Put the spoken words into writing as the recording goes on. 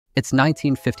It's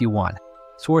 1951,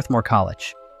 Swarthmore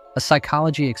College. A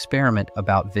psychology experiment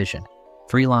about vision.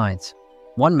 3 lines.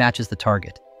 One matches the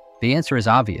target. The answer is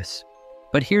obvious.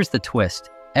 But here's the twist.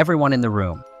 Everyone in the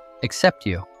room, except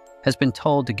you, has been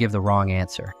told to give the wrong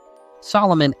answer.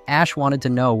 Solomon Asch wanted to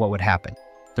know what would happen.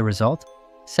 The result?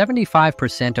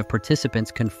 75% of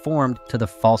participants conformed to the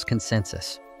false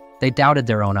consensus. They doubted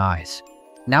their own eyes.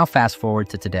 Now fast forward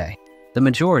to today. The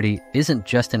majority isn't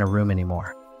just in a room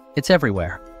anymore. It's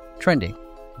everywhere. Trending,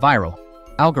 viral,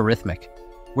 algorithmic.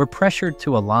 We're pressured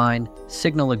to align,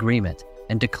 signal agreement,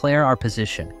 and declare our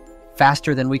position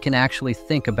faster than we can actually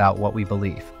think about what we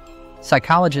believe.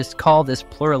 Psychologists call this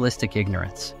pluralistic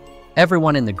ignorance.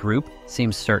 Everyone in the group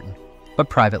seems certain, but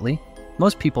privately,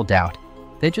 most people doubt.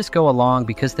 They just go along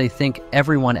because they think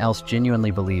everyone else genuinely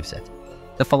believes it.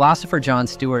 The philosopher John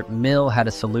Stuart Mill had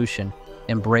a solution: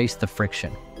 embrace the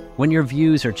friction. When your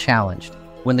views are challenged,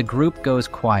 when the group goes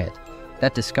quiet,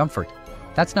 that discomfort,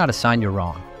 that's not a sign you're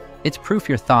wrong. It's proof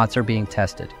your thoughts are being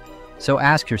tested. So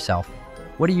ask yourself,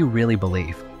 what do you really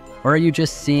believe? Or are you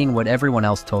just seeing what everyone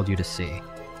else told you to see?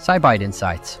 Sci-bite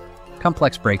insights,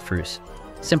 complex breakthroughs,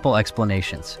 simple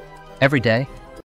explanations. Every day,